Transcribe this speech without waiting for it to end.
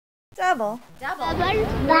Double. Double. Bubble.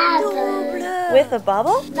 With a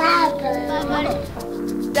bubble?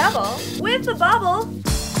 Bubble. Double with a bubble.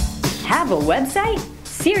 Have a website?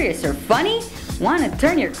 Serious or funny? Want to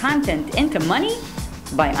turn your content into money?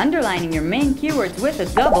 By underlining your main keywords with a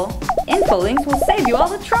double, Infolinks will save you all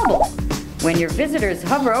the trouble. When your visitors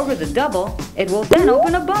hover over the double, it will then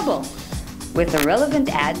open a bubble with a relevant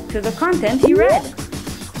ad to the content you read.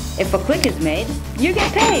 If a click is made, you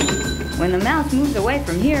get paid. When the mouse moves away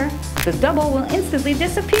from here, the double will instantly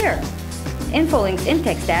disappear. Infolinks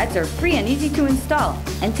in-text ads are free and easy to install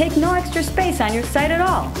and take no extra space on your site at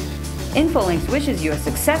all. Infolinks wishes you a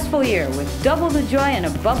successful year with double the joy and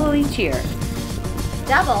a bubbly cheer.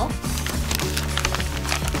 Double.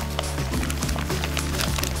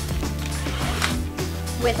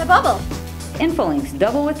 With a bubble. Infolinks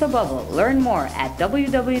double with a bubble. Learn more at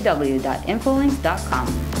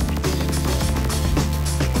www.infolinks.com.